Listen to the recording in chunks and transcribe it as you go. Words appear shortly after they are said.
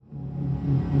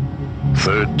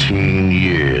13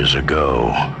 years ago,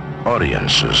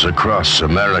 audiences across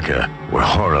America were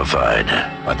horrified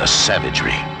by the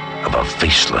savagery of a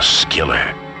faceless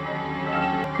killer.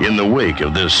 In the wake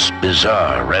of this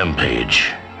bizarre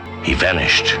rampage, he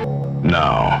vanished.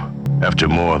 Now, after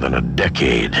more than a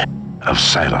decade of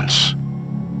silence,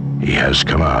 he has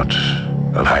come out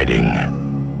of hiding.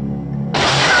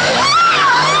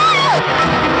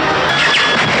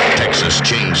 Texas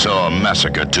Chainsaw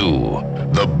Massacre 2.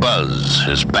 The Buzz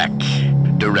is back.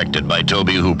 Directed by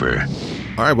Tobe Hooper.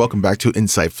 All right, welcome back to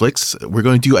Inside Flicks. We're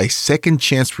going to do a second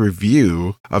chance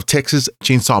review of Texas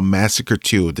Chainsaw Massacre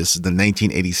 2. This is the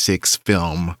 1986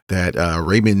 film that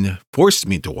Raymond forced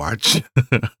me to watch.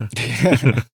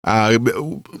 I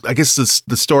guess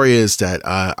the story is that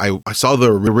I saw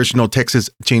the original Texas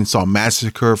Chainsaw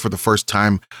Massacre for the first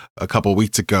time a couple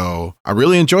weeks ago. I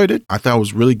really enjoyed it. I thought it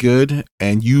was really good.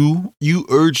 And you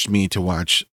urged me to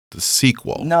watch the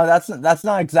sequel. No, that's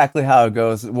not exactly how it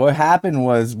goes. What happened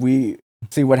was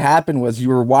you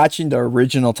were watching the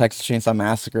original Texas Chainsaw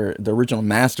Massacre, the original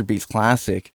Masterpiece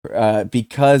Classic,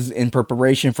 because in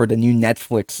preparation for the new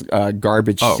Netflix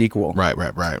garbage sequel.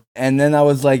 Right. And then I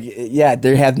was like, yeah,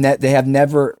 they have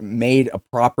never made a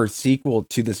proper sequel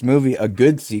to this movie, a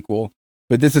good sequel,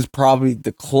 but this is probably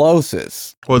the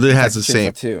closest. Well, it has the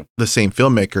same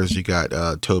filmmakers. You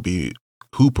got Tobe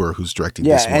Hooper, who's directing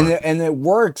this one. And it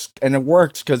works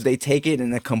because they take it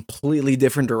in a completely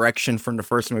different direction from the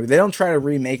first movie. They don't try to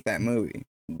remake that movie.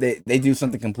 They do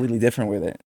something completely different with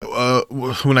it.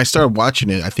 When I started watching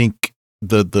it, I think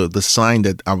the sign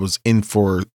that I was in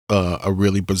for a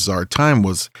really bizarre time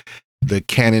was the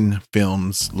Cannon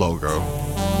Films logo.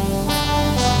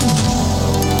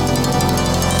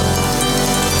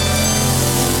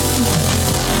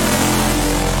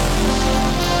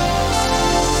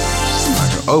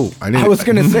 Oh, I was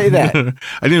going to say that.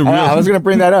 I didn't realize. I was going to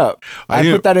bring that up. I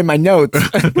put that in my notes.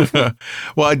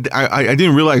 Well, I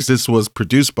didn't realize this was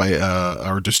produced by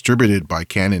or distributed by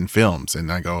Cannon Films.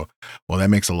 And I go, well, that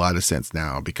makes a lot of sense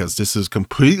now because this is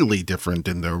completely different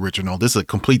than the original. This is a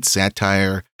complete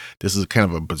satire. This is kind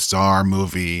of a bizarre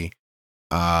movie.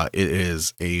 It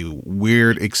is a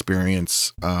weird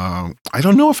experience. I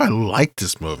don't know if I like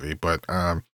this movie, but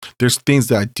there's things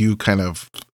that I do kind of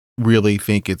really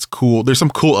think it's cool. There's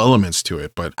some cool elements to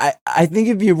it, but I think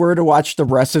if you were to watch the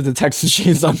rest of the Texas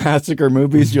Chainsaw Massacre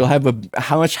muvies, you'll have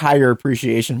how much higher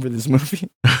appreciation for this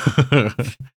movie.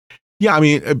 Yeah, I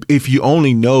mean, if you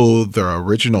only know the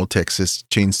original Texas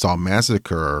Chainsaw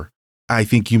Massacre, I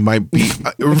think you might be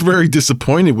very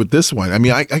disappointed with this one. I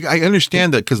mean, I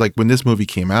understand that because like when this movie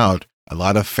came out, a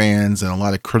lot of fans and a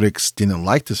lot of critics didn't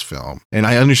like this film, and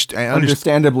I understand.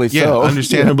 Understandably so. Yeah,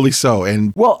 understandably so.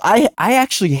 And well, I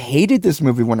actually hated this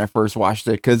movie when I first watched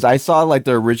it because I saw like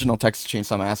the original Texas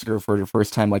Chainsaw Massacre for the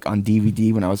first time like on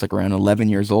DVD when I was like around 11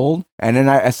 years old, and then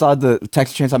I saw the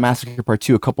Texas Chainsaw Massacre Part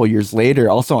 2 a couple of years later,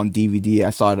 also on DVD. I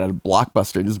saw it at a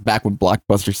Blockbuster. This is back when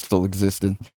Blockbuster still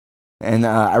existed. And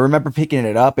I remember picking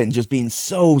it up and just being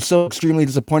so extremely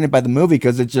disappointed by the movie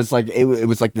because it's just like it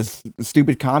was like this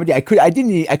stupid comedy. I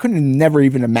couldn't never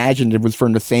even imagine it was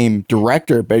from the same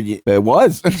director, but it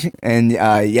was. And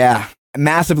yeah,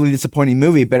 massively disappointing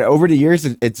movie. But over the years,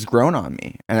 it's grown on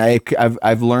me, and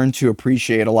I've learned to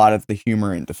appreciate a lot of the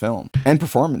humor in the film and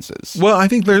performances. Well, I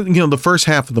think the first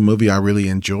half of the movie I really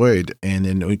enjoyed, and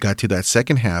then we got to that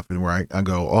second half, and where I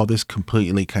go, oh, this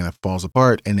completely kind of falls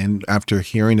apart. And then after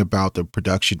hearing about the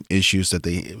production issues that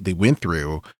they went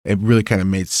through, it really kind of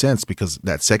made sense because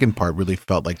that second part really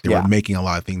felt like they were making a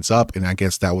lot of things up, and I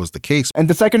guess that was the case. And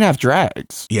the second half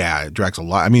drags. Yeah, it drags a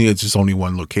lot. I mean, it's just only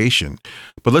one location.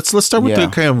 But let's start with the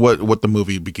kind of what the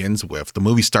movie begins with. The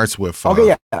movie starts with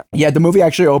the movie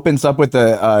actually opens up with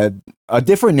a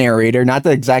different narrator, not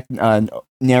the exact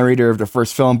narrator of the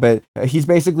first film, but he's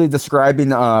basically describing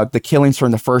the killings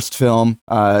from the first film,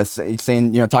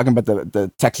 saying, talking about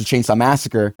the Texas Chainsaw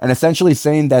Massacre, and essentially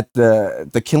saying that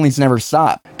the killings never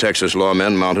stop. Texas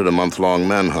lawmen mounted a month-long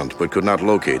manhunt, but could not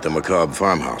locate the macabre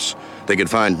farmhouse. They could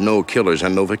find no killers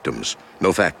and no victims,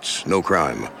 no facts, no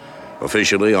crime.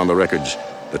 Officially, on the records,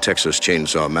 the Texas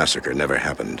Chainsaw Massacre never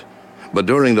happened. But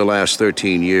during the last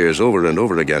 13 years, over and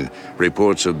over again,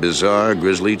 reports of bizarre,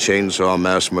 grisly chainsaw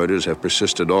mass murders have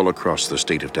persisted all across the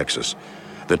state of Texas.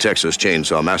 The Texas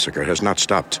Chainsaw Massacre has not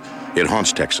stopped. It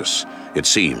haunts Texas. It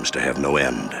seems to have no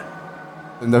end.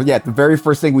 And the very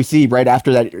first thing we see right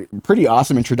after that pretty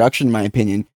awesome introduction, in my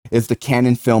opinion, is the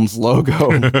Canon Films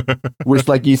logo, which,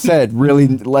 like you said, really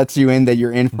lets you in that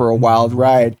you're in for a wild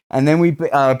ride. And then we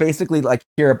basically like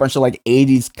hear a bunch of like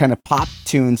 80s kind of pop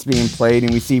tunes being played,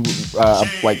 and we see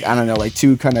like, I don't know, like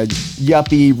two kind of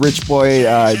yuppie rich boy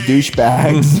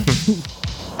douchebags.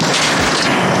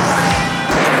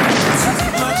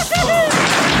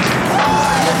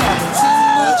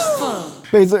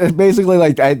 Basically,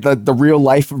 like the real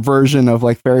life version of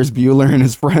like Ferris Bueller and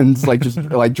his friends, like just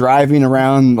like driving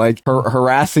around, like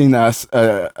harassing us.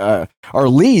 Our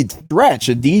lead, Stretch,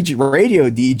 a radio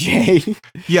DJ.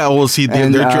 Yeah, well, see,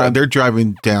 they're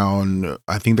driving down.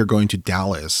 I think they're going to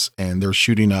Dallas, and they're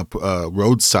shooting up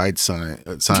roadside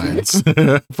signs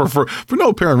for no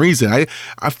apparent reason.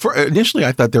 Initially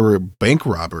I thought they were bank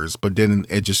robbers, but then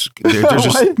they're just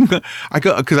because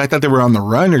I thought they were on the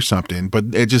run or something. But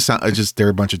it just they're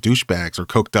a bunch of douchebags or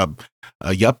coked up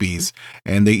yuppies,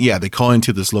 and they call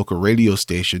into this local radio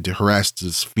station to harass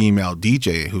this female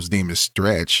DJ whose name is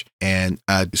Stretch, and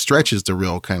Stretch is the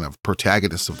real kind of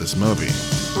protagonist of this movie.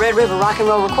 Red River Rock and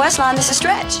Roll Request Line, this is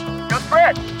Stretch. Yo,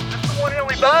 Stretch, this is the one and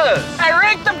only Buzz. Hey,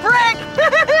 Rick the Brick!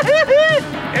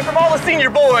 And from all the senior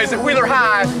boys at Wheeler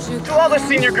High to all the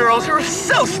senior girls who are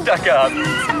so stuck up,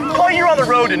 well, you're on the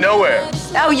road to nowhere.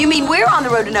 Oh, you mean we're on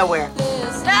the road to nowhere?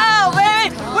 No,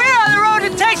 baby! We're on the road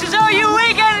to Texas OU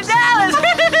weekend in Dallas!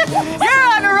 You're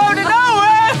on the road to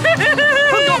nowhere!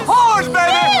 Hook 'em horse,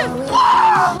 baby!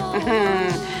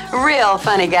 Real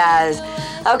funny guys.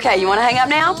 Okay, you want to hang up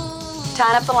now?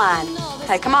 Tying up the line.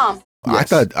 Hey, come on.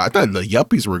 Yes. I thought the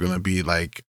yuppies were gonna be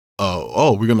like,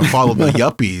 we're gonna follow the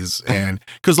yuppies, and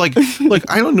because like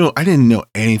I didn't know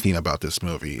anything about this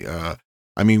movie.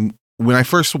 I mean, when I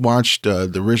first watched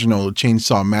the original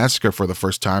Chainsaw Massacre for the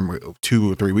first time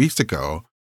 2 or 3 weeks ago,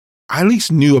 I at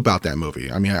least knew about that movie.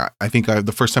 I mean, I think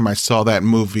the first time I saw that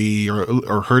movie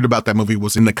or heard about that movie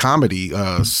was in the comedy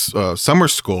Summer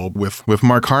School with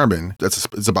Mark Harmon.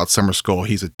 It's about summer school.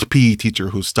 He's a PE teacher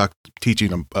who's stuck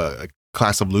teaching a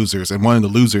class of losers, and one of the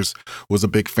losers was a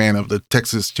big fan of the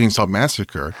Texas Chainsaw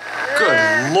Massacre.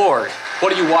 Good Lord.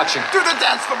 What are you watching? Do the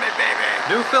dance for me,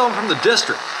 baby! New film from the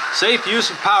district. Safe use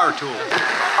of power tools.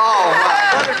 Oh,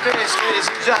 my. Let it finish, ladies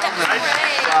and gentlemen.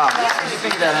 Wow. What do you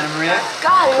think of that, Anna Maria?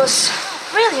 God, it was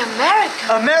really American.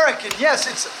 American,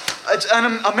 yes. It's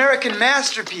an American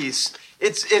masterpiece.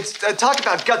 It's talk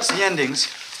about gutsy endings.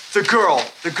 The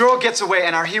girl gets away,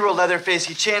 and our hero Leatherface,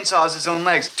 he chainsaws his own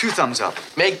legs. 2 thumbs up.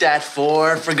 Make that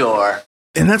 4 for gore.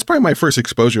 And that's probably my first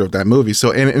exposure of that movie.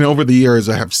 So, and over the years,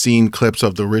 I have seen clips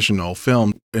of the original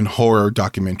film in horror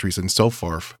documentaries and so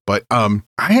forth. But I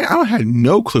had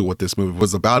no clue what this movie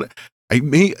was about. I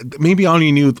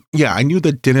only knew, I knew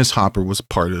that Dennis Hopper was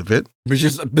part of it.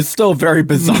 But still very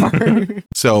bizarre.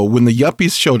 So when the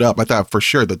yuppies showed up, I thought for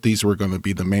sure that these were going to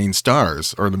be the main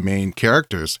stars or the main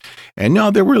characters. And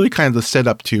no, they're really kind of set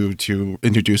up to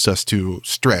introduce us to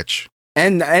Stretch.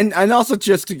 And also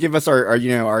just to give us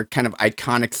our kind of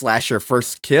iconic slasher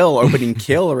first kill, opening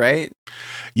kill, right?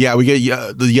 Yeah, we get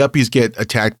the yuppies get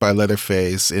attacked by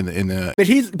Leatherface in a. But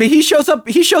he shows up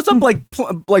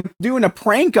like doing a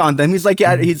prank on them. He's like,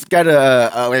 he's got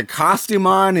a costume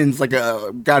on, and it's like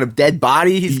got a dead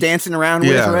body he's dancing around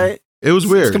with, right? It was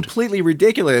weird. It's completely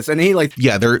ridiculous. And he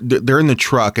they're in the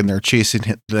truck and they're chasing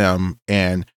them,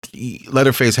 and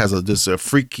Leatherface has this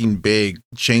freaking big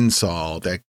chainsaw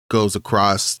that goes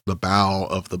across the bow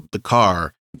of the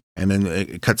car, and then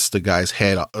it cuts the guy's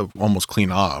head almost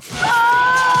clean off.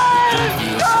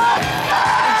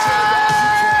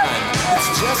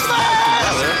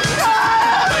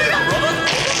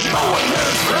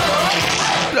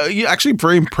 Actually,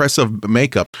 very impressive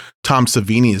makeup. Tom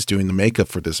Savini is doing the makeup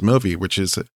for this movie, which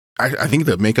is, I think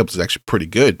the makeup is actually pretty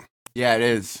good. Yeah, it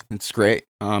is. It's great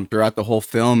throughout the whole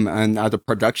film, and the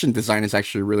production design is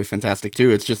actually really fantastic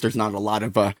too. It's just there's not a lot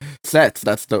of sets.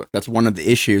 That's one of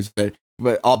the issues. But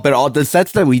all the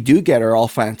sets that we do get are all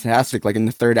fantastic. Like in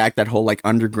the third act, that whole like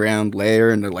underground layer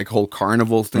and the like whole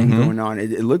carnival thing going on.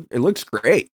 It looks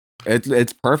great.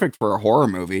 It's perfect for a horror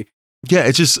movie. Yeah,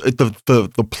 it's just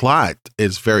the plot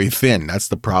is very thin. That's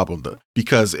the problem, though,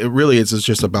 because it really is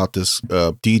just about this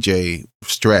DJ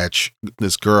Stretch,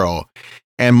 this girl.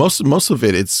 And most of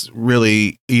it's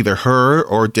really either her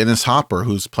or Dennis Hopper,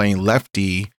 who's playing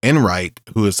Lefty Enright,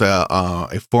 who is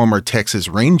a former Texas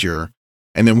Ranger.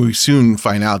 And then we soon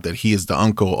find out that he is the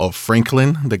uncle of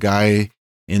Franklin, the guy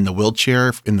in the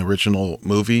wheelchair in the original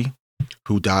movie,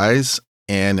 who dies.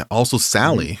 And also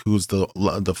Sally, who's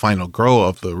the final girl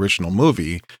of the original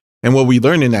movie, And what we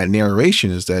learn in that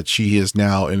narration is that she is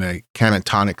now in a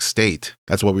catatonic state.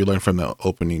 That's what we learned from the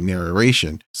opening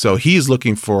narration. So he's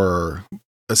looking for,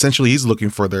 essentially, he's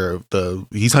hunting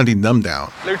them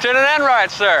down. Lieutenant Enright,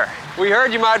 sir. We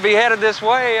heard you might be headed this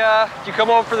way. You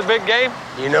come over for the big game?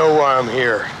 You know why I'm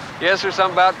here. Yes, there's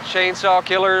something about chainsaw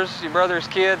killers, your brother's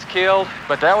kids killed.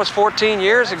 But that was 14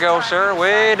 years ago, sir,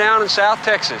 way down in South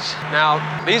Texas.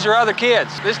 Now, these are other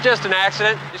kids. This is just an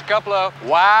accident. Just a couple of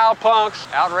wild punks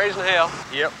out raising hell.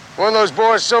 Yep. One of those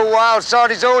boys so wild sawed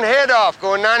his own head off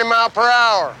going 90 miles per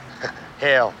hour.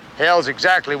 Hell's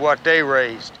exactly what they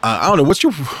raised. I don't know. What's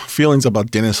your feelings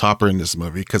about Dennis Hopper in this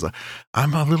movie? Because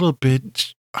I'm a little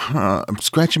bit, I'm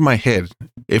scratching my head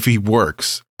if he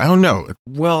works. I don't know.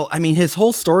 Well, I mean, his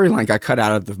whole storyline got cut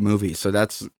out of the movie, so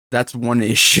that's one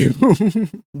issue.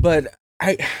 But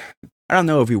I don't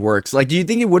know if he works. Like, do you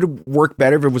think it would work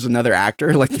better if it was another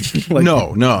actor? Like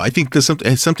No. I think there's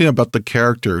something about the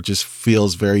character just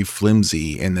feels very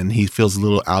flimsy, and then he feels a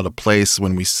little out of place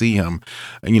when we see him.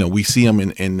 You know, we see him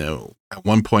in at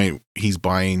one point he's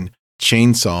buying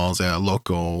chainsaws at a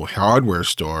local hardware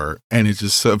store, and it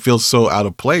just feels so out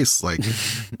of place. Like,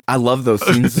 I love those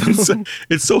scenes.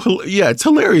 it's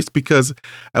hilarious because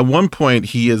at one point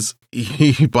he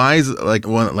buys like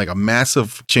a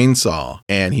massive chainsaw,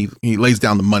 and he lays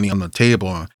down the money on the table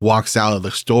and walks out of the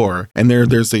store, and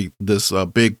there's this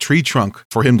big tree trunk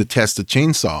for him to test the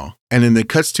chainsaw, and then it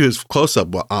cuts to his close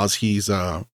up as he's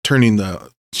turning the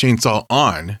chainsaw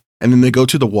on. And then they go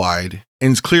to the wide,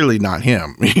 and it's clearly not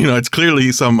him. You know, it's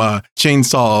clearly some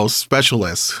chainsaw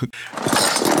specialist.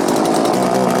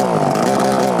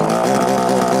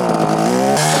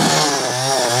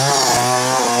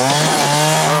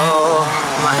 Oh,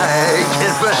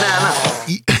 my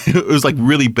banana. It was like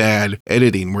really bad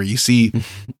editing where you see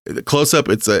the close up.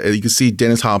 You can see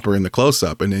Dennis Hopper in the close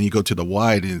up, and then you go to the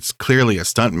wide, and it's clearly a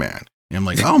stuntman. And I'm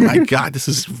like, oh my God, this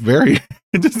is very,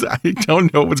 I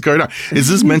don't know what's going on. Is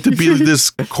this meant to be this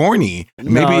corny?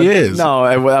 Maybe it is. No,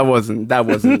 that wasn't.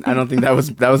 I don't think that was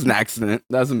an accident.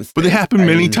 That was a mistake. But it happened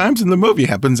many times in the movie. It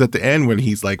happens at the end when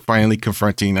he's like finally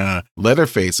confronting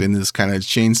Leatherface in this kind of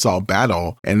chainsaw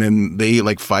battle. And then they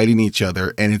like fighting each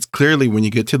other. And it's clearly when you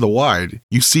get to the wide,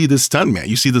 you see this stuntman.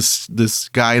 You see this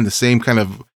guy in the same kind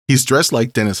of, he's dressed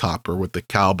like Dennis Hopper with the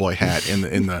cowboy hat and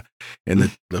the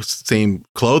same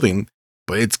clothing.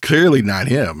 But it's clearly not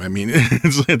him. I mean,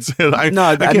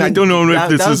 I don't know if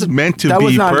this is meant to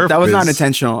be perfect. That was not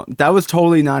intentional. That was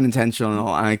totally not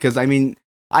intentional. Because I mean,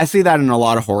 I see that in a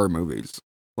lot of horror movies.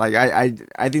 Like I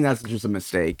think that's just a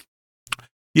mistake.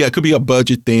 Yeah, it could be a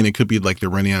budget thing. It could be like they're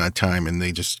running out of time and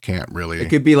they just can't really. It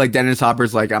could be like Dennis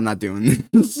Hopper's like, I'm not doing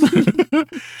this.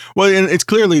 Well, and it's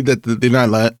clearly that they're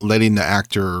not letting the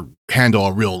actor handle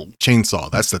a real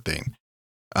chainsaw. That's the thing.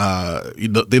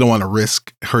 They don't want to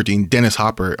risk hurting Dennis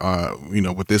Hopper,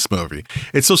 with this movie.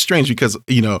 It's so strange because,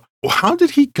 how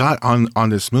did he got on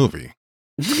this movie?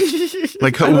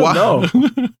 Like, I don't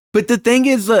know. But the thing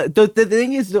is,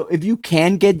 if you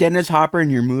can get Dennis Hopper in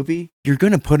your movie, you're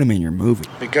going to put him in your movie.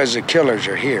 Because the killers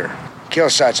are here. Kill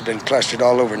sites have been clustered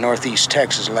all over northeast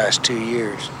Texas the last 2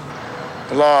 years.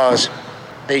 The laws,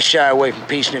 they shy away from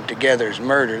piecing it together as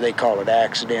murder. They call it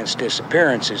accidents,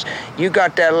 disappearances. You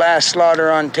got that last slaughter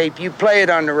on tape, you play it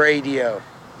on the radio.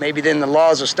 Maybe then the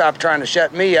laws will stop trying to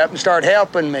shut me up and start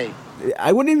helping me.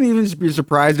 I wouldn't even be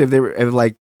surprised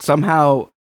if somehow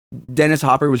Dennis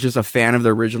Hopper was just a fan of the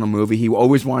original movie. He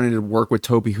always wanted to work with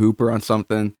Tobe Hooper on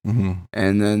something. Mm-hmm.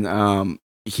 And then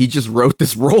he just wrote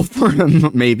this role for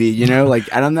him, maybe, I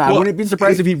don't know. I wouldn't be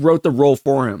surprised if he wrote the role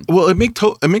for him. Well, it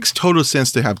makes total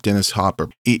sense to have Dennis Hopper.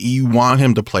 You want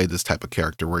him to play this type of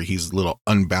character where he's a little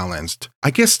unbalanced.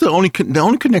 I guess the only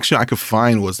connection I could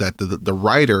find was that the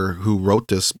writer who wrote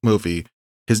this movie,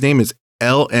 his name is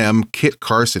L.M. Kit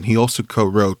Carson. He also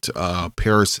co-wrote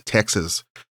Paris, Texas,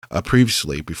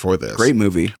 previously before this. Great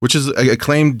movie. Which is an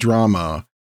acclaimed drama.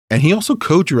 And he also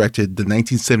co-directed the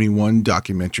 1971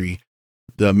 documentary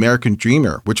The American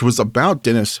Dreamer, which was about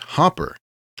Dennis Hopper.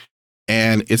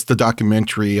 And it's the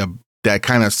documentary that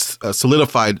kind of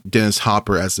solidified Dennis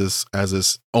Hopper as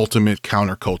this ultimate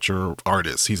counterculture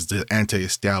artist. He's the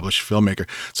anti-established filmmaker.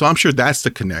 So I'm sure that's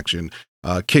the connection.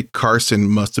 Kit Carson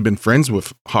must have been friends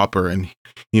with Hopper, and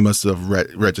he must have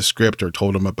read the script or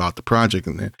told him about the project,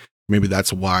 and maybe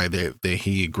that's why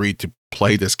he agreed to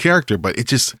play this character. But it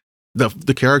just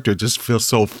the character just feels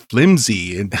so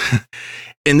flimsy. And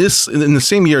in the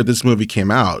same year this movie came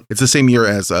out, it's the same year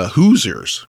as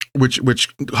Hoosiers, which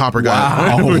Hopper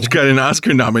got, which got an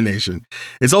Oscar nomination.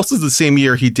 It's also the same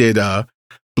year he did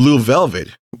Blue Velvet,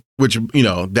 which, you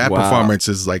know, that performance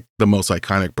is like the most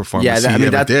iconic performance he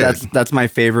ever did. That's my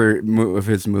favorite of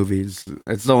his movies.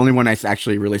 It's the only one I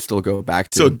actually really still go back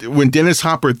to. So when Dennis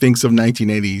Hopper thinks of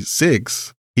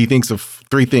 1986, he thinks of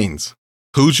three things: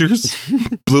 Hoosiers,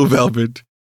 Blue Velvet,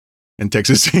 and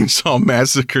Texas Chainsaw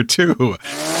Massacre 2.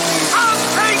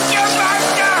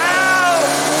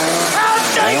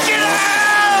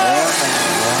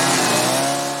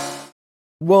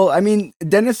 Well, I mean,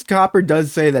 Dennis Hopper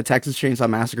does say that Texas Chainsaw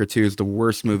Massacre 2 is the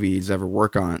worst movie he's ever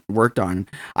worked on.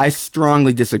 I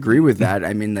strongly disagree with that.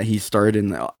 I mean, that he starred in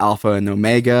the Alpha and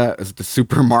Omega, the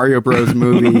Super Mario Bros.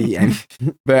 Movie.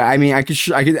 But I mean,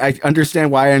 I understand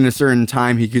why in a certain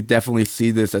time he could definitely see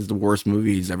this as the worst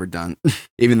movie he's ever done,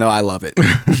 even though I love it.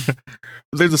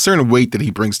 There's a certain weight that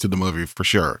he brings to the movie for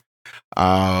sure.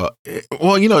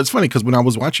 Well, you know, it's funny because when I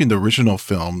was watching the original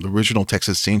film, the original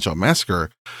Texas Chainsaw Massacre,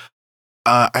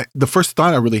 the first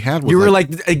thought I really had was you were like,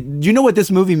 you know what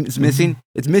this movie is missing?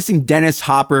 It's missing Dennis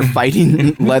Hopper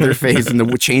fighting Leatherface in the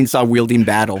chainsaw wielding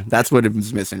battle. That's what it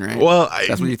was missing, right? Well,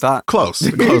 that's what you thought. Close.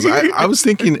 I was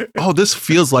thinking, oh, this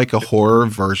feels like a horror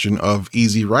version of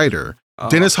Easy Rider.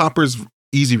 Dennis Hopper's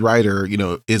Easy Rider, you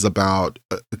know, is about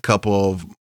a couple of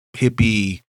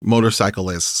hippie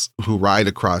motorcyclists who ride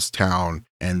across town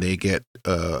and they get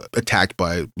attacked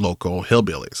by local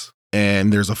hillbillies.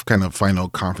 And there's a kind of final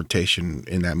confrontation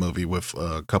in that movie with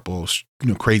a couple, you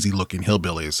know, crazy looking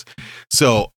hillbillies.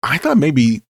 So I thought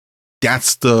maybe that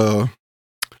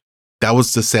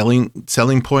was the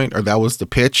selling point, or that was the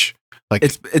pitch. Like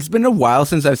it's been a while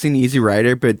since I've seen Easy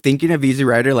Rider, but thinking of Easy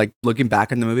Rider, like looking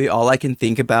back on the movie, all I can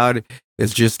think about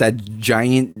is just that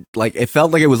giant, like it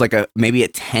felt like it was like maybe a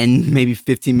 10, maybe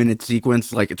 15-minute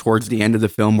sequence, like towards the end of the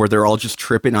film where they're all just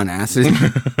tripping on acid.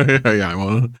 Yeah,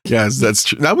 well, yes, that's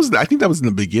true. I think that was in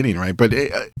the beginning, right? But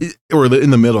or in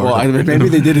the middle. Well, maybe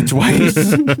they did it twice.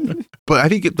 But I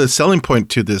think the selling point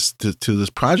to this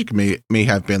project may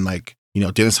have been like, you know,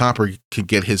 Dennis Hopper could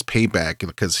get his payback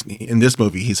because in this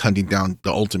movie he's hunting down the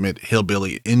ultimate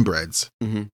hillbilly inbreds.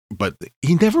 Mm-hmm. But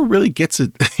he never really gets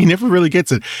it. He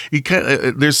kind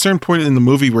of, there's a certain point in the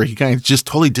movie where he kind of just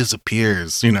totally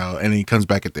disappears, you know, and he comes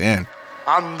back at the end.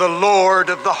 I'm the Lord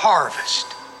of the Harvest.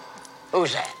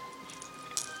 Who's that?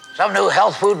 Some new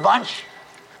health food bunch?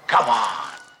 Come on.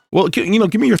 Well, you know,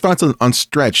 give me your thoughts on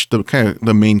Stretch,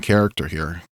 the main character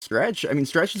here. Stretch? I mean,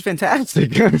 Stretch is fantastic.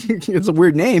 It's a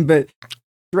weird name, but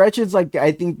Stretch is like,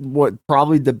 I think,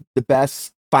 probably the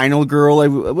best final girl.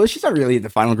 Well, she's not really the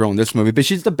final girl in this movie, but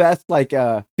she's the best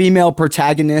female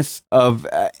protagonist of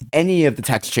any of the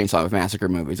Texas Chainsaw Massacre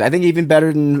movies. I think even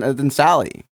better than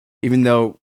Sally, even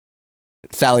though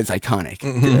Sally's iconic.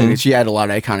 Mm-hmm. She had a lot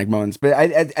of iconic moments, but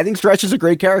I think Stretch is a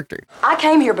great character. I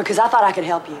came here because I thought I could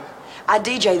help you. I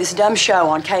DJ this dumb show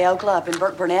on KO Club in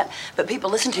Burke Burnett, but people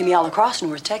listen to me all across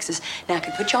North Texas. Now I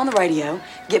could put you on the radio,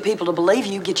 get people to believe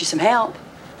you, get you some help.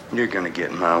 You're gonna get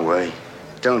in my way.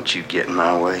 Don't you get in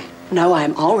my way. No, I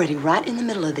am already right in the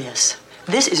middle of this.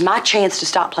 This is my chance to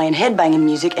stop playing headbanging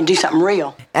music and do something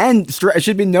real. And it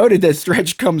should be noted that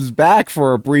Stretch comes back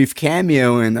for a brief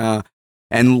cameo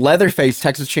and Leatherface,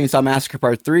 Texas Chainsaw Massacre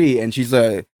Part 3, and she's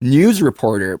a news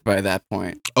reporter by that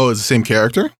point. Oh, it's the same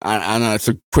character? I don't know. It's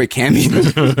a quick cameo.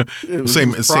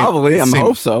 Probably. I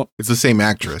hope so. It's the same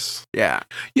actress. Yeah.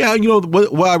 Yeah, you know,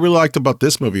 what I really liked about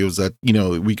this movie was that, you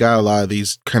know, we got a lot of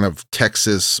these kind of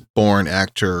Texas-born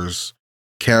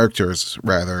characters,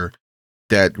 rather,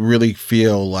 that really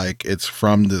feel like it's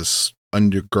from this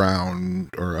underground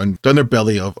or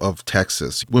underbelly of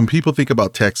Texas. When people think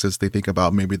about Texas, they think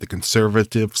about maybe the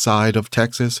conservative side of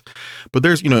Texas. But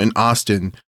there's, you know, in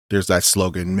Austin, there's that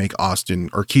slogan, make Austin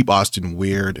or keep Austin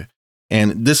weird.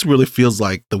 And this really feels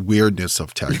like the weirdness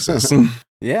of Texas.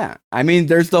 Yeah. I mean,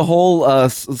 there's the whole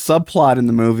subplot in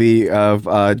the movie of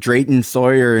Drayton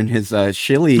Sawyer and his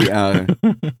chili,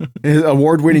 his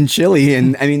award-winning chili.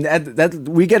 And I mean, that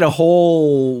we get a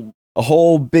whole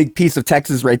big piece of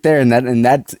Texas right there, and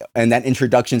that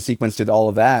introduction sequence to all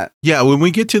of that. Yeah, when we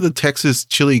get to the Texas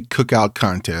Chili Cookout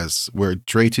Contest, where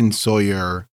Drayton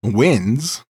Sawyer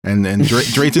wins, and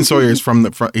Drayton Sawyer is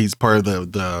he's part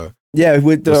of the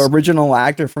with the original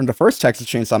actor from the first Texas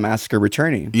Chainsaw Massacre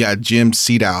returning. Yeah, Jim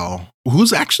Sedow,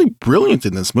 who's actually brilliant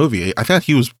in this movie. I thought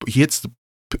he was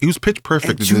pitch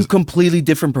perfect. And two completely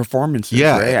different performances.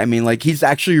 Yeah, right? I mean, like he's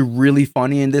actually really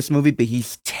funny in this movie, but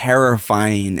he's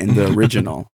terrifying in the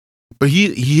original. But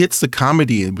he hits the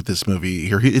comedy with this movie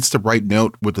here. He hits the right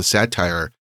note with the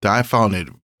satire that I found it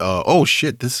oh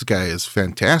shit, this guy is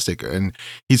fantastic, and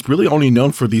he's really only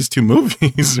known for these 2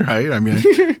 movies, right? I mean,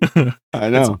 I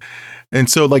know. And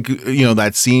so, like,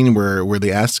 that scene where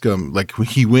they ask him, like,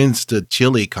 he wins the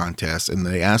chili contest, and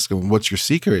they ask him, "What's your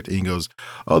secret?" And he goes,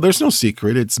 "Oh, there's no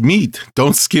secret. It's meat.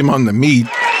 Don't skim on the meat."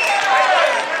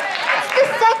 It's the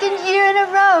second year in a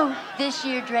row. This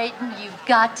year, Drayton, you've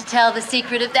got to tell the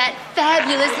secret of that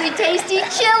fabulously tasty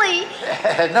chili.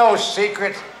 No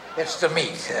secret. It's the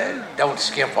meat. Don't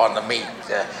skimp on the meat.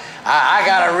 I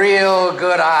got a real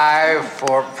good eye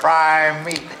for prime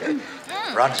meat.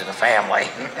 Runs in the family.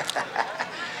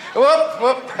 Whoop,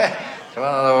 whoop. It's one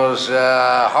of those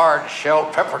hard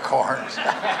shell peppercorns.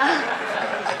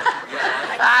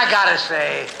 I gotta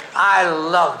say, I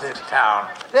love this town.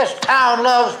 This town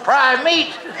loves prime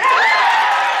meat.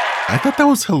 I thought that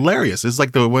was hilarious. It's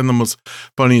like one of the most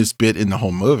funniest bit in the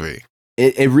whole movie.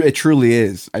 It truly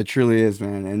is. It truly is,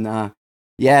 man. And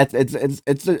yeah,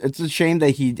 it's a shame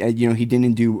that he he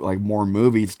didn't do like more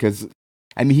movies, because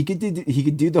I mean he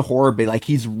could do the horror bit. Like,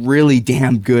 he's really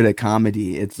damn good at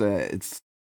comedy. It's a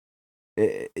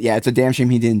damn shame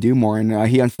he didn't do more. And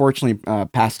he unfortunately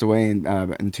passed away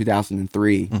in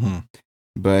 2003. Mm-hmm.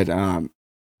 But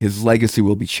his legacy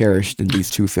will be cherished in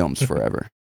these 2 films forever.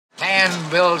 Man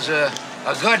builds a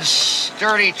good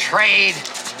sturdy trade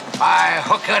by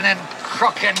hooking and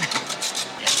crooking, and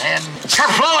then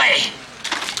kerflooey!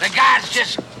 The gods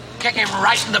just kick him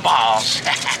right in the balls.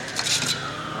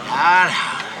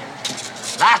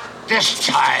 Not this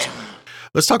time.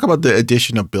 Let's talk about the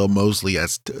addition of Bill Moseley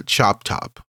as Chop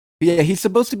Top. Yeah, he's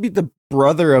supposed to be the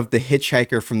brother of the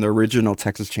hitchhiker from the original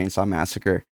Texas Chainsaw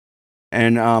Massacre.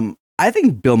 And I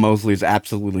think Bill Moseley is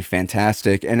absolutely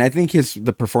fantastic. And I think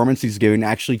the performance he's giving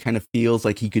actually kind of feels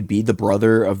like he could be the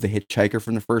brother of the hitchhiker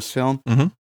from the first film. Mm-hmm.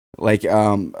 Like,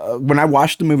 when I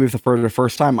watched the movie for the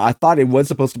first time, I thought it was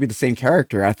supposed to be the same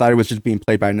character. I thought it was just being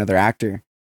played by another actor.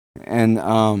 And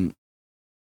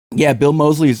yeah, Bill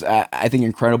Moseley's, I think,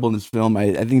 incredible in this film.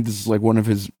 I think this is like one of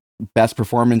his best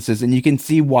performances. And you can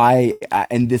see why,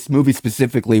 in this movie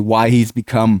specifically, why he's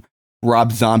become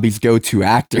Rob Zombie's go-to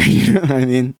actor. You know what I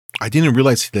mean? I didn't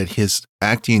realize that his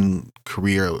acting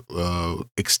career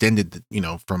extended,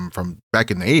 from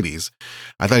back in the 80s.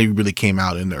 I thought he really came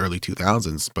out in the early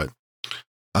 2000s. But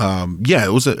yeah,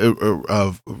 it was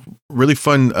a really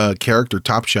fun character,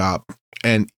 Top Shop.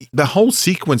 And the whole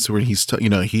sequence where they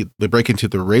break into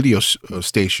the radio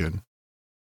station,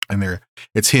 and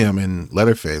it's him and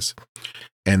Leatherface,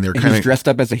 and they're kind of dressed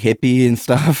up as a hippie and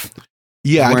stuff.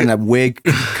 Yeah, wearing that wig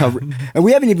cover, and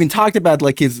we haven't even talked about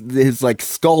like his like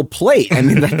skull plate. I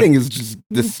mean, that thing is just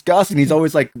disgusting. He's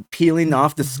always like peeling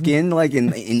off the skin, like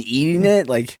and eating it.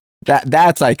 Like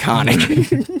that's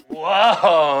iconic.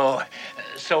 Whoa.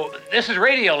 So this is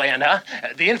Radioland, huh?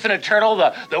 The infinite eternal,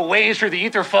 the waves through the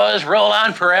ether fuzz roll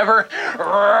on forever. Roar!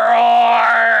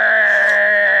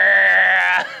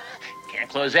 Can't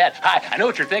close that. Hi, I know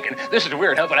what you're thinking. This is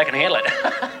weird, huh? But I can handle it.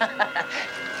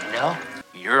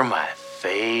 You're my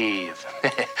fave.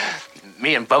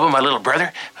 Me and Bubba, my little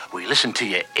brother, we listen to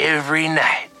you every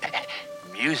night.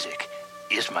 Music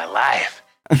is my life.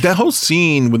 That whole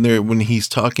scene when he's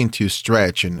talking to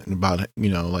Stretch and about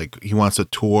like he wants a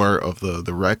tour of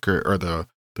the record or the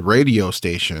radio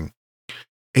station,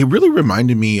 it really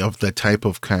reminded me of the type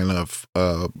of kind of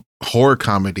horror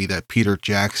comedy that Peter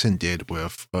Jackson did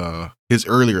with his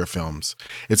earlier films.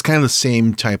 It's kind of the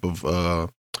same type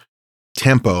of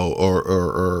tempo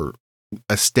or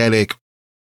aesthetic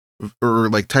or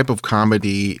like type of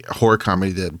horror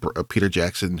comedy that Peter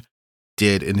Jackson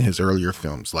did in his earlier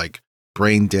films, like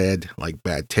Brain Dead, like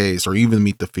Bad Taste, or even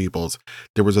Meet the Feebles.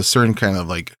 There was a certain kind of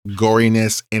like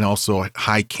goriness and also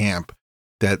high camp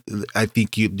that I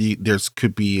think there's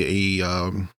could be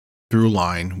a through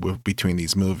line between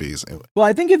these movies. Well,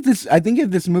 I think if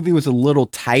this movie was a little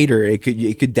tighter, it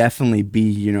could definitely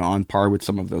be on par with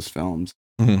some of those films.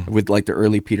 Mm-hmm. With like the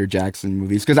early Peter Jackson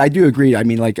movies, because I do agree. I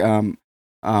mean, like, well,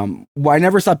 I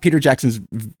never saw Peter Jackson's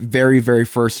very, very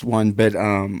first one, but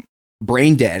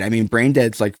Brain Dead. I mean, Brain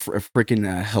Dead's like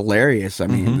freaking hilarious. I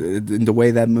mean, the way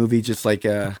that movie just like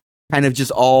kind of just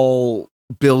all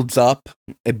builds up.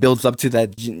 It builds up to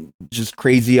that just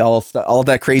crazy all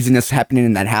that craziness happening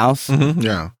in that house. Mm-hmm.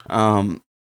 Yeah.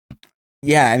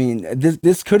 Yeah, I mean,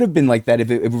 this could have been like that if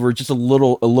it were just a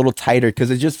little tighter, because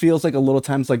it just feels like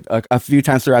a few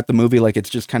times throughout the movie, like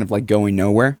it's just kind of like going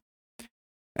nowhere.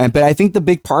 But I think the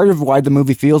big part of why the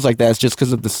movie feels like that is just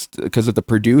because of the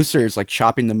producers like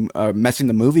messing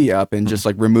the movie up and just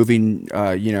like removing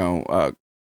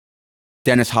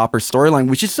Dennis Hopper's storyline,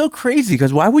 which is so crazy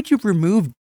because why would you remove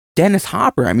Dennis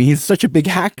Hopper? I mean, he's such a big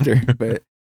actor, but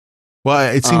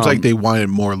Well, it seems like they wanted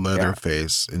more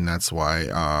Leatherface, and that's why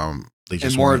they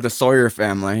just and more of the Sawyer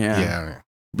family. Yeah.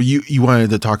 But you wanted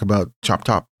to talk about Chop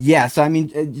Top. Yeah, so I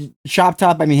mean, Chop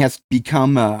Top, I mean, has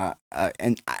become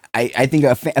and I think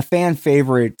a fan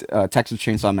favorite Texas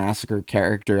Chainsaw Massacre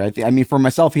character. I mean, for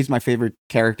myself, he's my favorite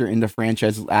character in the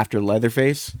franchise after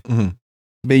Leatherface. Mm-hmm.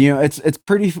 But you know,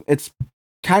 it's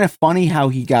kind of funny how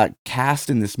he got cast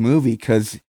in this movie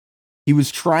because he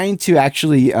was trying to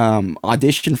actually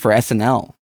audition for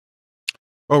SNL.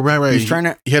 Oh, right.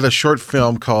 He had a short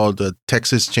film called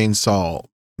Texas Chainsaw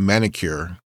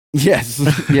Manicure. Yes,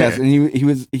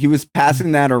 and he was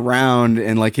passing that around,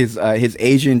 and like his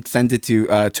agent sent it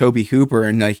to Toby Hooper,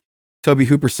 and like Toby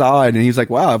Hooper saw it, and he was like,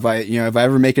 "Wow, if I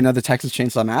ever make another Texas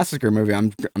Chainsaw Massacre movie, I'm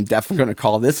definitely going to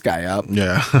call this guy up."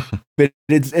 Yeah, but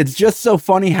it's just so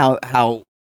funny how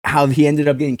he ended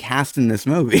up getting cast in this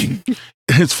movie.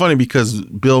 It's funny because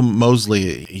Bill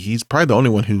Moseley, he's probably the only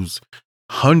one who's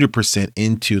 100%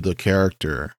 into the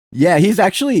character. Yeah, he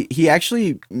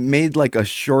actually made like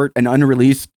an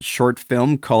unreleased short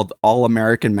film called All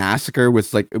American Massacre,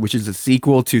 which is a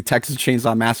sequel to Texas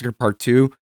Chainsaw Massacre Part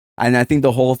 2. And I think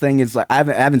the whole thing is like I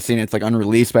haven't seen it, it's like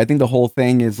unreleased, but I think the whole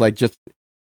thing is like just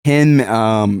him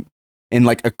in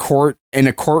like a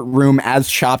courtroom as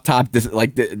Chop Top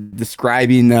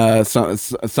describing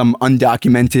some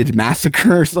undocumented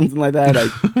massacre or something like that.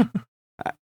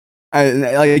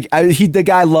 The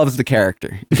guy loves the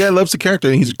character. The guy loves the character,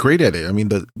 and he's great at it. I mean,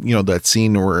 that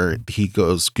scene where he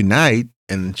goes good night,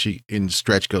 and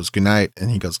Stretch goes good night, and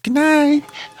he goes good night.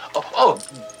 Oh,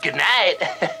 good night.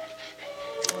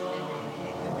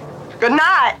 Good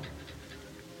night.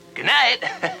 Good night.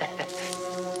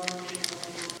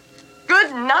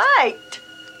 Good night.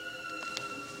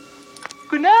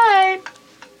 Good night.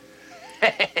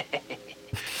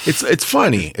 It's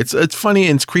funny. It's funny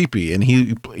and it's creepy, and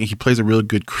he plays a really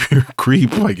good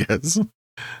creep, I guess.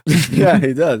 Yeah,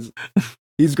 he does.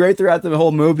 He's great throughout the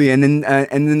whole movie, and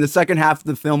then the second half of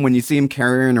the film, when you see him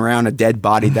carrying around a dead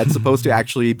body, that's supposed to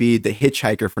actually be the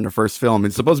hitchhiker from the first film.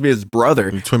 It's supposed to be his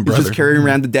brother, twin brother, he's just carrying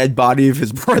around the dead body of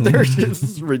his brother.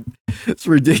 It's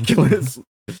ridiculous,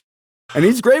 and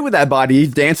he's great with that body.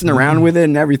 He's dancing around with it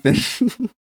and everything.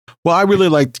 Well, I really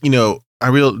liked,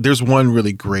 there's one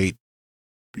really great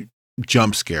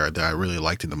jump scare that I really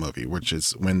liked in the movie, which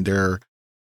is when they're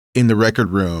in the record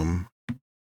room.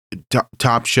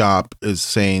 Top Shop is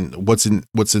saying, what's in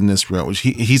this room?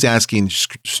 He's asking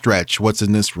Stretch, what's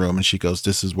in this room? And she goes,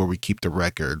 this is where we keep the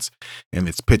records. And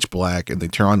it's pitch black, and they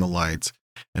turn on the lights,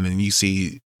 and then you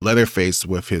see Leatherface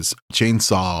with his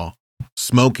chainsaw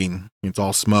smoking. It's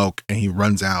all smoke, and he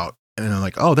runs out. And I'm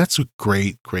like, oh, that's a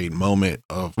great moment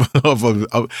of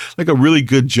like a really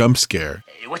good jump scare.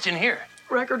 Hey, what's in here?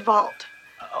 Record vault.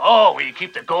 Oh, where you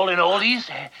keep the golden oldies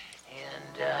and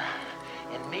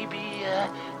maybe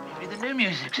the new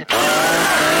music. No,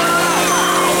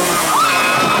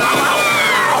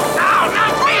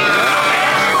 not me!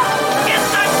 Get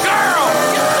the girl!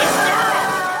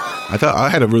 I thought I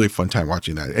had a really fun time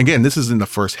watching that. Again, this is in the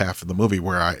first half of the movie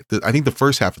where I think the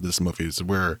first half of this movie is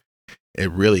where it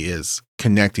really is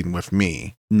connecting with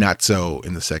me. Not so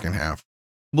in the second half.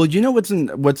 Well, you know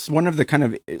what's one of the kind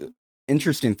of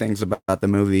interesting things about the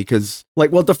movie, because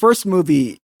the first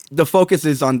movie, the focus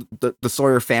is on the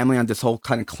Sawyer family, on this whole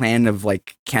kind of clan of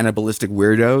like cannibalistic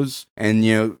weirdos, and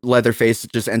Leatherface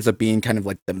just ends up being kind of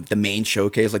like the main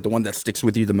showcase, like the one that sticks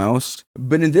with you the most.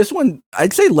 But in this one,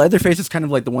 I'd say Leatherface is kind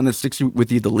of like the one that sticks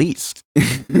with you the least.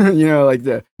 Like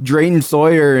the Drayton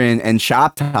Sawyer and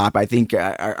Chop Top, I think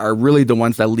are really the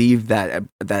ones that leave that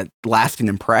lasting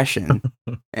impression.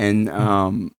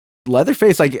 And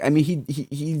Leatherface, like, I mean,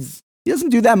 he doesn't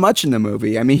do that much in the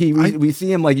movie. I mean, we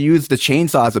see him like use the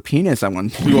chainsaw as a penis at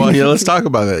one point. Well, yeah, let's talk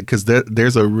about that, because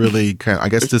there's a really I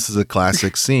guess this is a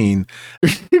classic scene.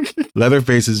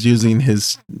 Leatherface is using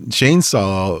his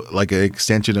chainsaw like an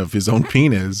extension of his own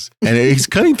penis, and he's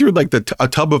cutting through like a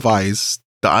tub of ice.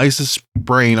 The ice is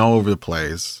spraying all over the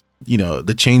place. The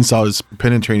chainsaw is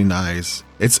penetrating the ice.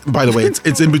 It's, by the way,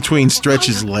 it's in between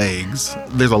Stretch's legs.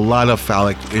 There's a lot of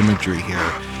phallic imagery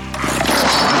here.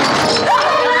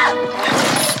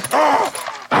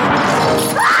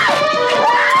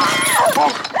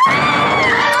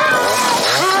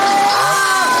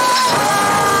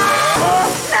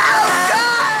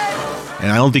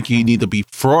 And I don't think you need to be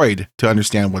Freud to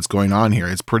understand what's going on here.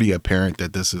 It's pretty apparent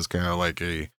that this is kind of like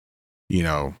a,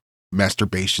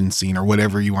 masturbation scene or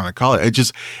whatever you want to call it.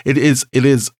 It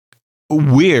is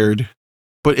weird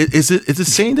But is it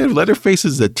saying that Leatherface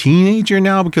is a teenager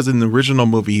now? Because in the original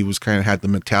movie, he was kind of had the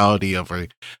mentality of a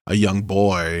young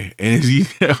boy, and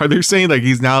are they saying like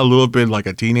he's now a little bit like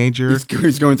a teenager?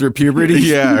 He's going through puberty,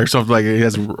 yeah, or something like he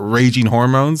has raging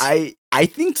hormones. I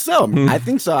think so. I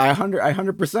think so. I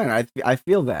 100%. I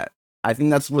feel that. I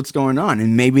think that's what's going on,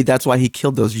 and maybe that's why he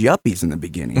killed those yuppies in the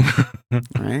beginning,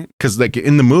 right? Because like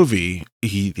in the movie,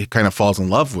 he kind of falls in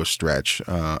love with Stretch,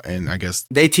 and I guess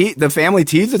the family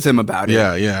teases him about it.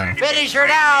 Yeah. Finish her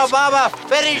now, Bubba.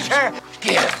 Finish her.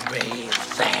 Give me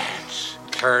that.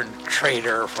 Turn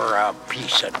traitor for a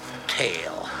piece of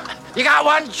tail. You got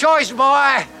one choice,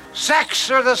 boy.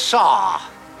 Sex or the saw.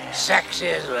 Sex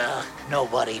is, well,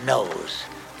 nobody knows.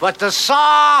 But the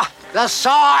saw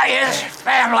is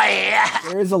family.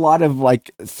 There is a lot of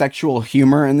like sexual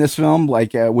humor in this film,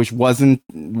 like there wasn't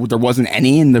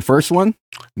any in the first one.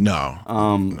 No.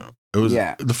 It was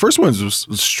the first one was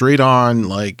straight on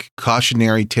like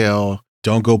cautionary tale.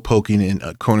 Don't go poking in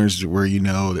corners where you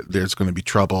know that there's going to be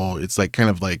trouble. It's like kind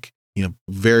of like, you know,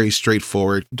 very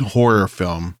straightforward horror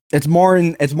film. It's more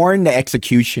in the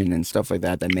execution and stuff like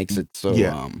that makes it so.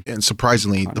 Yeah, and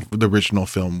surprisingly, the original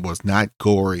film was not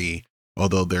gory,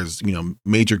 although there's, you know,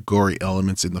 major gory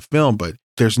elements in the film, but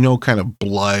there's no kind of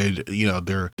blood. You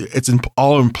know, it's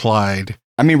all implied.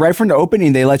 I mean, right from the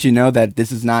opening, they let you know that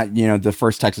this is not, you know, the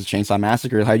first Texas Chainsaw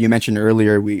Massacre. How you mentioned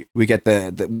earlier, we get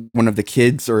the one of the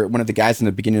kids or one of the guys in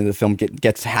the beginning of the film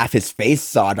gets half his face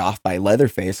sawed off by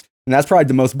Leatherface. And that's probably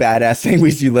the most badass thing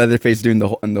we see Leatherface doing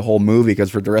in the whole movie,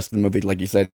 because for the rest of the movie, like you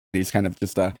said, he's kind of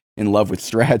just in love with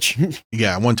Stretch.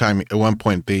 Yeah, at one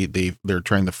point they're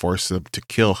trying to force him to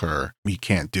kill her. He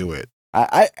can't do it.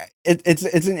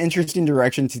 It's an interesting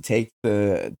direction to take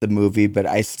the movie, but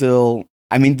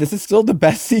I mean, this is still the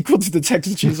best sequel to the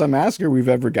Texas Chainsaw Massacre we've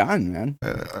ever gotten, man.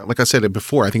 Like I said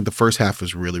before, I think the first half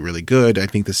is really, really good. I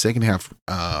think the second half,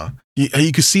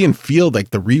 you could see and feel like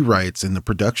the rewrites and the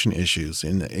production issues,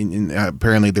 and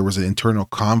apparently there was an internal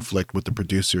conflict with the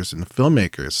producers and the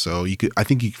filmmakers. So I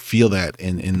think you could feel that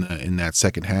in that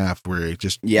second half where it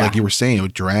just, like you were saying,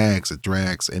 it drags,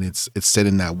 and it's set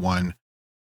in that one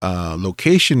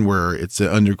location where it's an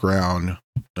underground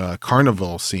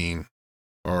carnival scene.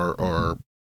 Or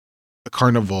a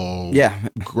carnival,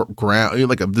 ground,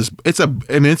 like it's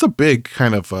a big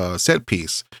kind of set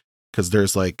piece, because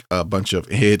there's like a bunch of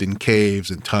hidden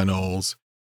caves and tunnels,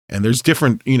 and there's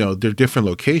different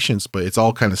locations, but it's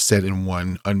all kind of set in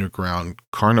one underground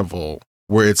carnival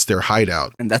where it's their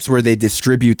hideout, and that's where they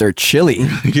distribute their chili.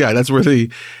 Yeah, that's where they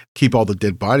keep all the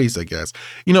dead bodies, I guess.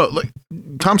 You know, like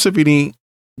Tom Savini,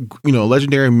 you know,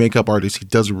 legendary makeup artist, he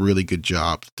does a really good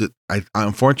job.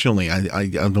 Unfortunately, I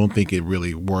don't think it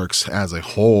really works as a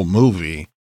whole movie,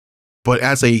 but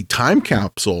as a time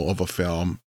capsule of a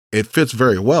film, it fits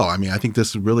very well. I mean, I think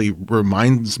this really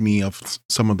reminds me of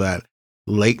some of that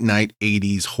late night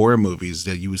 80s horror movies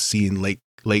that you would see in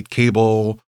late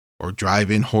cable or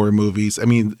drive-in horror movies. I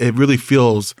mean, it really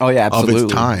feels of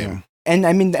its time. Yeah. And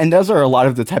I mean, and those are a lot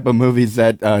of the type of movies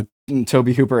that Tobe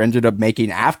Hooper ended up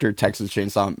making after Texas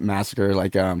Chainsaw Massacre,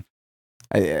 like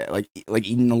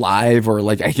Eaten Alive, or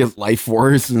like, I guess, Life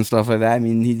Force and stuff like that. I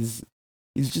mean, he's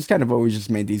just kind of always just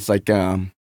made these like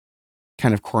kind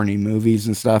of corny movies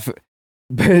and stuff.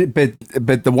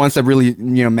 But the ones that really,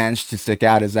 you know, managed to stick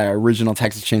out is that original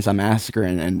Texas Chainsaw Massacre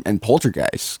and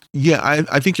Poltergeist. Yeah,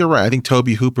 I think you're right. I think Tobe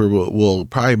Hooper will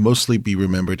probably mostly be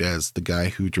remembered as the guy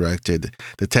who directed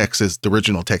the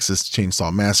original Texas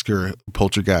Chainsaw Massacre,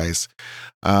 Poltergeist,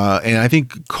 and I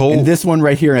think Cole. And this one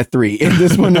right here at 3. And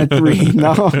this one at 3.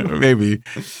 No, maybe.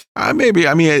 I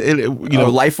mean,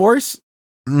 Life Force.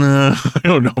 No, I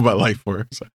don't know about Life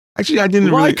Force. Actually, I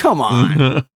didn't. Why? Really, come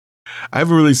on. I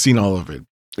haven't really seen all of it.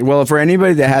 Well, for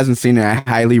anybody that hasn't seen it, I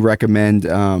highly recommend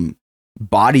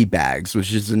Body Bags,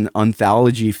 which is an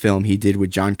anthology film he did with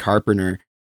John Carpenter.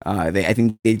 I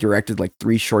think they directed like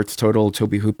 3 shorts total.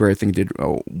 Tobe Hooper, I think, did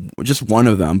just one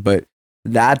of them, but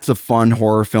that's a fun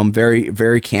horror film. Very,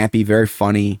 very campy, very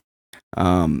funny.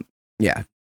 Body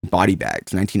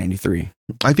Bags, 1993.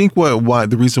 I think why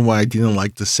the reason why I didn't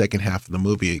like the second half of the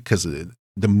movie, because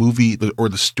the movie or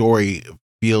the story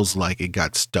feels like it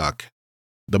got stuck.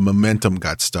 The momentum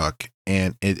got stuck,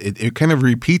 and it kind of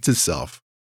repeats itself.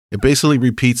 It basically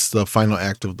repeats the final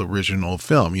act of the original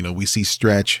film. You know, we see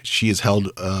Stretch. She is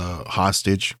held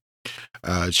hostage.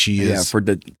 She is for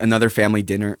another family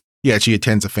dinner. Yeah, she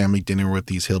attends a family dinner with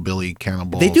these hillbilly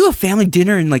cannibals. They do a family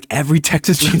dinner in like every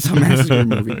Texas Chainsaw Massacre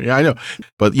movie. Yeah, I know.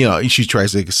 But, you know, she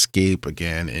tries to escape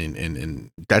again.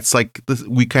 And that's like,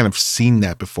 we kind of seen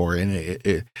that before. And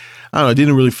I don't know, it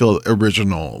didn't really feel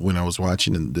original when I was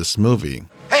watching this movie.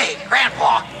 Hey,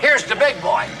 Grandpa, here's the big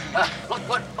boy. Look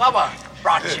what Bubba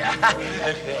brought you.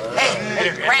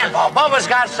 Hey, Grandpa, Bubba's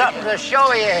got something to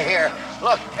show you here.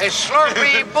 Look, a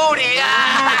Slurpee booty.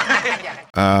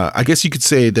 I guess you could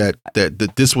say that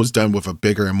this was done with a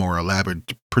bigger and more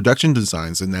elaborate production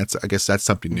designs, and I guess that's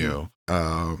something new.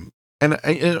 And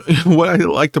what I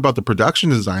liked about the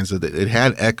production designs is that it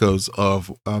had echoes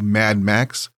of Mad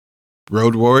Max,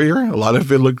 Road Warrior. A lot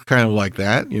of it looked kind of like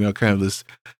that, kind of this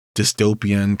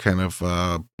dystopian kind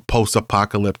of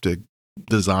post-apocalyptic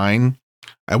design.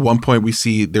 At one point, we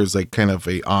see there's like kind of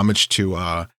a homage to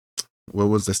what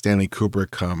was the Stanley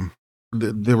Kubrick?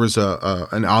 There was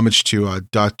an homage to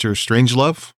Dr.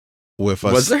 Strangelove with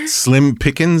Slim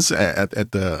Pickens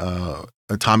at the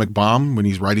atomic bomb when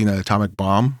he's writing an atomic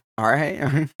bomb. All right.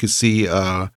 You could see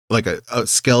like a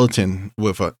skeleton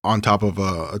on top of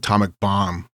a atomic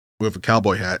bomb with a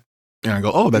cowboy hat. And I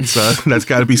go, oh, that's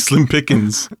got to be Slim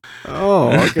Pickens. Oh,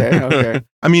 okay.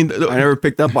 I mean, I never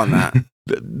picked up on that.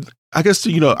 I guess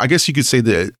you could say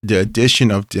the addition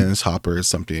of Dennis Hopper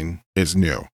is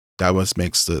new. That what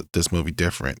makes this movie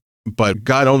different. But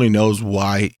God only knows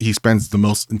why he spends the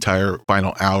most entire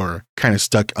final hour kind of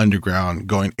stuck underground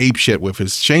going apeshit with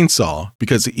his chainsaw,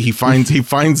 because he finds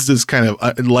this kind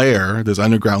of lair, this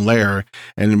underground lair,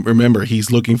 and remember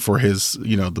he's looking for his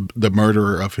the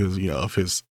murderer of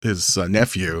his his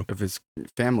nephew, of his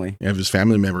family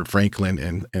member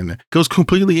Franklin, and goes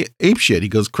completely apeshit. He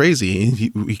goes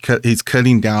crazy. He's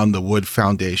cutting down the wood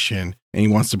foundation, and he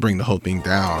wants to bring the whole thing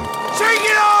down. Take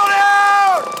it all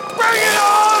out! Bring it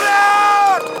all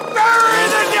out! Bury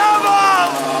the devil!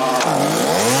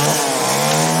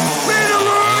 May the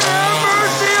Lord have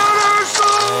mercy on our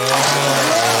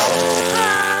souls!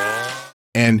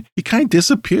 And he kind of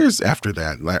disappears after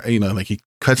that. Like he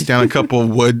cuts down a couple of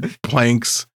wood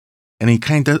planks, and he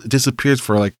kind of disappears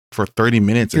for 30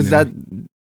 minutes. Because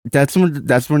that's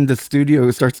when the studio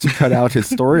starts to cut out his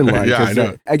storyline. Yeah, I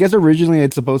know. I guess originally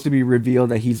it's supposed to be revealed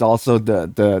that he's also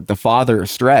the father of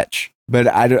Stretch, but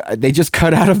they just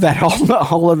cut out of that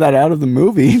all of that out of the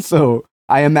movie. So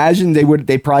I imagine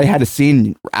they probably had a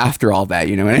scene after all that.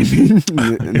 You know what I mean?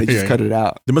 And they just cut it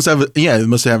out. They must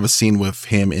have a scene with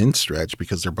him in Stretch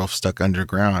because they're both stuck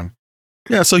underground.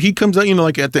 Yeah, so he comes out,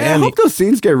 at the end. I hope those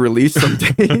scenes get released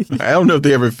someday. I don't know if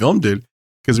they ever filmed it,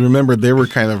 because remember they were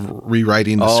kind of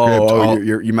rewriting the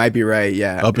script. You might be right.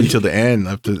 Yeah, up until the end,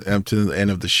 up to the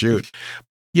end of the shoot.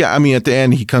 Yeah, I mean, at the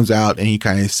end he comes out and he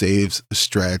kind of saves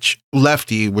Stretch.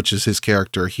 Lefty, which is his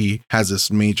character, he has this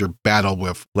major battle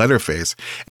with Leatherface.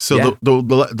 So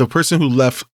the person who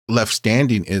left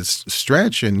standing is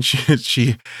Stretch, and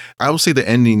she I will say the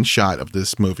ending shot of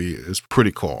this movie is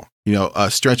pretty cool.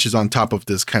 Stretch is on top of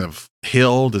this kind of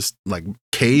hill, this like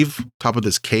cave, top of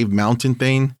this cave mountain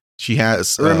thing. She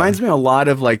has. It reminds me a lot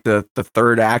of like the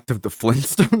third act of the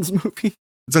Flintstones movie.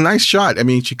 It's a nice shot. I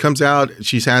mean, she comes out,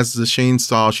 she has the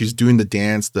chainsaw, she's doing the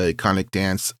dance, the iconic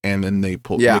dance, and then they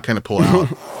kind of pull out.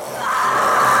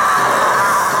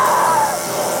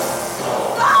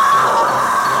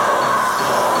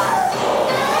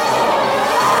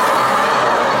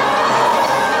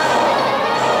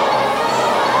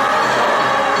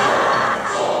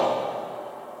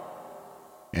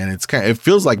 And it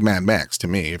feels like Mad Max to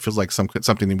me. It feels like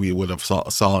something that we would have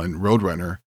saw in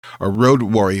Roadrunner or Road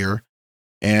Warrior,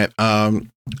 and in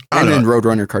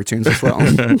Roadrunner cartoons as well.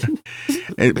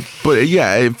 But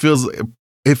yeah, it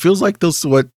feels like this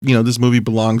movie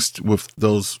belongs with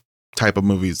those type of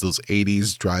movies, those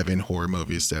 80s drive-in horror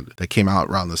movies that came out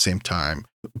around the same time.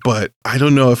 But I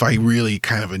don't know if I really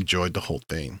kind of enjoyed the whole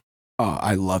thing. Oh,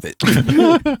 I love it.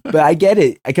 But I get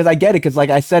it. Because like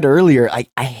I said earlier,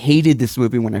 I hated this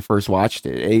movie when I first watched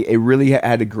it. It really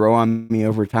had to grow on me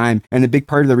over time. And a big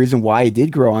part of the reason why it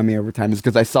did grow on me over time is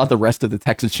because I saw the rest of the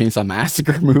Texas Chainsaw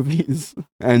Massacre movies.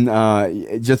 And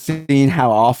just seeing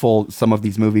how awful some of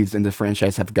these movies in the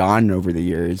franchise have gone over the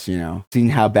years, seeing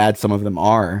how bad some of them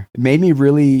are, it made me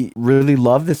really, really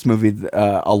love this movie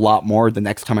a lot more the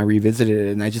next time I revisited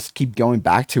it. And I just keep going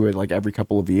back to it like every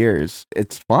couple of years.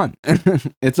 It's fun.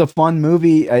 It's a fun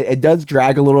movie. It does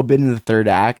drag a little bit in the third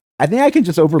act. I think I can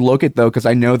just overlook it though, because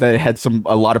I know that it had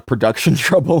a lot of production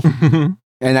trouble.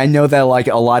 And I know that like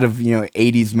a lot of,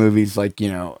 80s movies, like,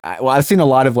 I've seen a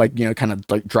lot of like, kind of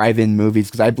like drive-in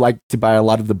movies, because I'd like to buy a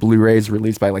lot of the Blu-rays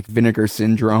released by like Vinegar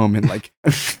Syndrome and like,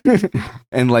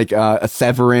 and like a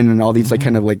Severin and all these like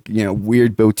kind of like,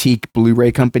 weird boutique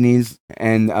Blu-ray companies.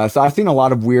 And so I've seen a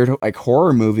lot of weird like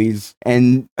horror movies,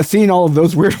 and seeing all of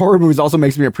those weird horror movies also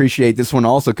makes me appreciate this one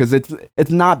also, because it's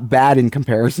not bad in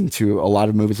comparison to a lot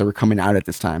of movies that were coming out at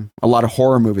this time. A lot of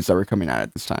horror movies that were coming out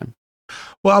at this time.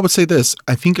 Well, I would say this.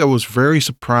 I think I was very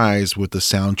surprised with the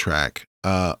soundtrack.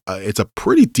 It's a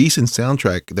pretty decent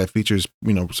soundtrack that features,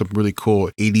 some really cool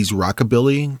 80s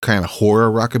rockabilly, kind of horror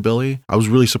rockabilly. I was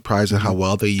really surprised at how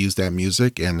well they used that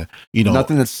music, and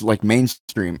nothing that's like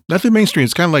mainstream. Nothing mainstream.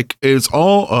 It's kind of like it's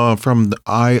all from the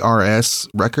IRS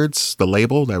Records, the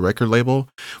label, that record label,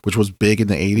 which was big in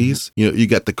the 80s. You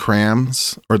got the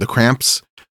Cramps,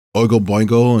 Oingo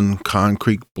Boingo, and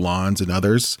Concrete Blondes, and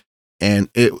others.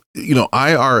 And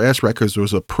IRS Records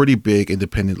was a pretty big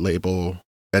independent label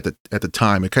at the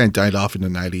time. It kind of died off in the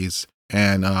 90s.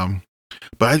 And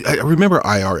but I remember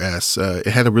IRS.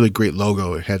 It had a really great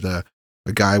logo. It had a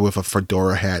guy with a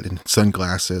fedora hat and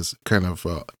sunglasses, kind of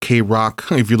K-Rock.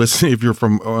 If you're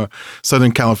from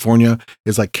Southern California,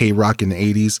 it's like K-Rock in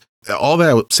the 80s. All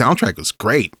that soundtrack was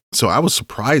great. So I was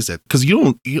surprised because you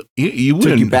wouldn't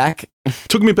took you back.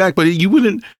 Took me back, but you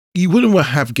wouldn't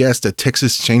have guessed that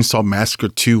Texas Chainsaw Massacre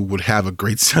 2 would have a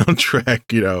great soundtrack,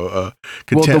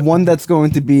 well, the one that's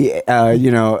going to be,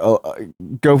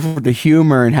 go for the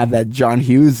humor and have that John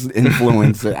Hughes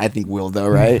influence, I think will, though,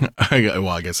 right? Well,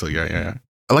 I guess so, yeah.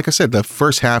 Like I said, the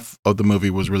first half of the movie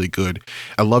was really good.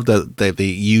 I love that they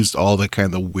used all the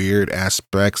kind of weird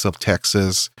aspects of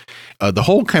Texas. The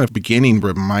whole kind of beginning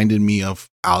reminded me of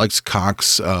Alex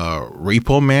Cox,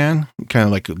 Repo Man, kind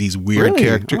of like these weird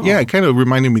characters. Oh. Yeah, it kind of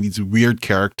reminded me of these weird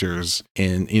characters.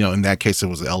 And, in that case, it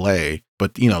was LA.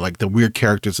 But, like the weird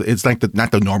characters, it's like it's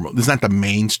not the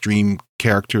mainstream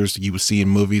characters you would see in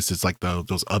movies. It's like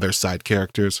those other side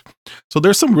characters. So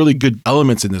there's some really good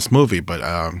elements in this movie. But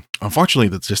unfortunately,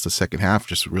 that's just the second half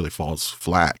just really falls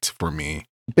flat for me.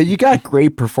 But you got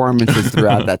great performances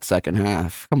throughout that second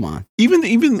half. Come on. Even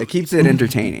it keeps it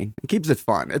entertaining. It keeps it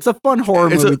fun. It's a fun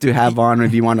horror movie to have on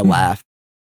if you want to laugh.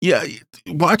 Yeah,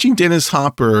 watching Dennis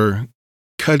Hopper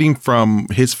cutting from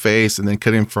his face and then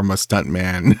cutting from a stunt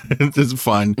man is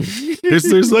fun.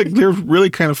 There's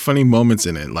really kind of funny moments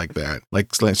in it like that,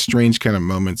 like strange kind of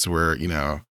moments where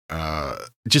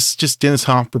just Dennis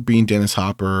Hopper being Dennis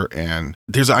Hopper. And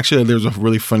there's a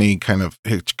really funny kind of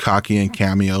Hitchcockian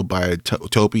cameo by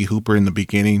Tobe Hooper in the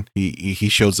beginning. He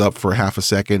shows up for half a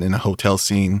second in a hotel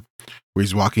scene where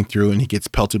he's walking through and he gets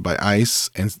pelted by ice,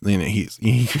 and then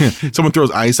someone throws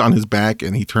ice on his back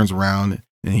and he turns around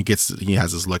and he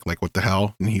has this look like, what the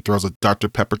hell? And he throws a Dr.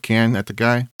 Pepper can at the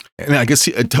guy. And I guess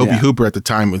Tobe Hooper at the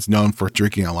time was known for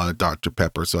drinking a lot of Dr.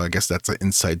 Pepper. So I guess that's an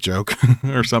inside joke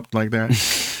or something like that.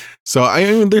 So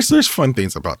there's fun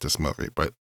things about this movie,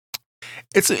 but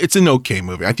it's an okay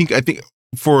movie. I think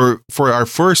for our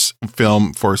first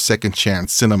film for Second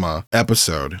Chance Cinema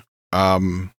episode,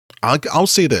 I'll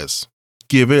say this: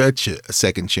 give it a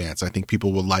second chance. I think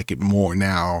people will like it more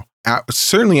now.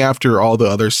 Certainly after all the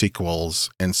other sequels,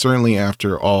 and certainly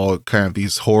after all kind of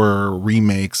these horror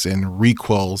remakes and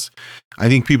requels, I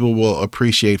think people will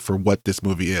appreciate for what this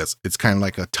movie is. It's kind of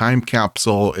like a time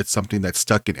capsule. It's something that's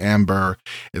stuck in amber.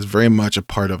 It's very much a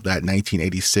part of that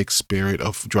 1986 spirit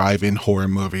of drive-in horror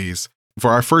movies. For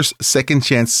our first Second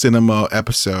Chance Cinema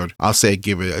episode, I'll say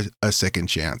give it a second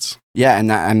chance. Yeah,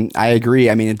 and I agree.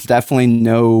 I mean, it's definitely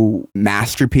no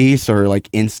masterpiece or like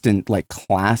instant like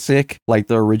classic like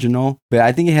the original, but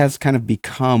I think it has kind of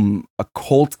become a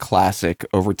cult classic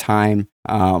over time.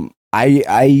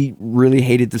 I really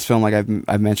hated this film, like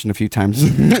I've mentioned a few times,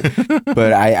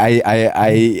 but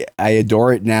I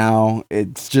adore it now.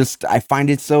 It's just, I find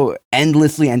it so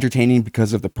endlessly entertaining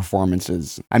because of the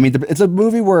performances. I mean, it's a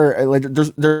movie where like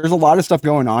there's a lot of stuff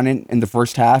going on in the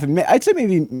first half. And I'd say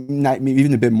maybe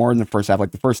even a bit more than the first half,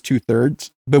 like the first 2/3.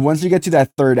 But once you get to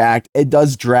that third act, it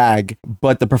does drag,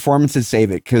 but the performances save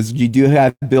it, because you do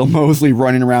have Bill Moseley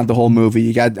running around the whole movie.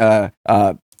 You got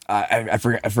I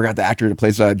forgot the actor that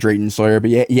plays Drayton Sawyer, but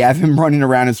you have him running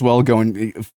around as well,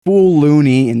 going full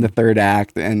loony in the third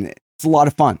act, and it's a lot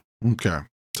of fun. Okay,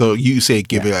 so you say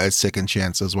give it a second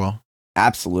chance as well?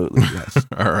 Absolutely, yes.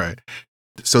 All right.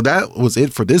 So that was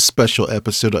it for this special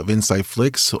episode of Inside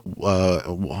Flicks.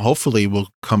 Hopefully we'll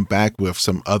come back with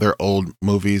some other old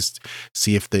movies,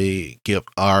 see if they give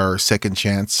our second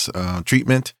chance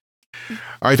treatment.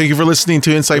 All right, thank you for listening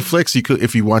to Inside Flicks.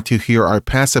 If you want to hear our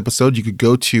past episodes, you could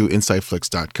go to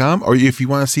insideflix.com, or if you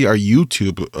want to see our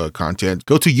YouTube content,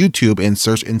 go to YouTube and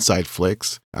search Inside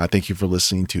Flicks. Thank you for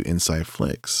listening to Inside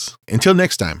Flicks. Until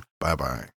next time, bye-bye.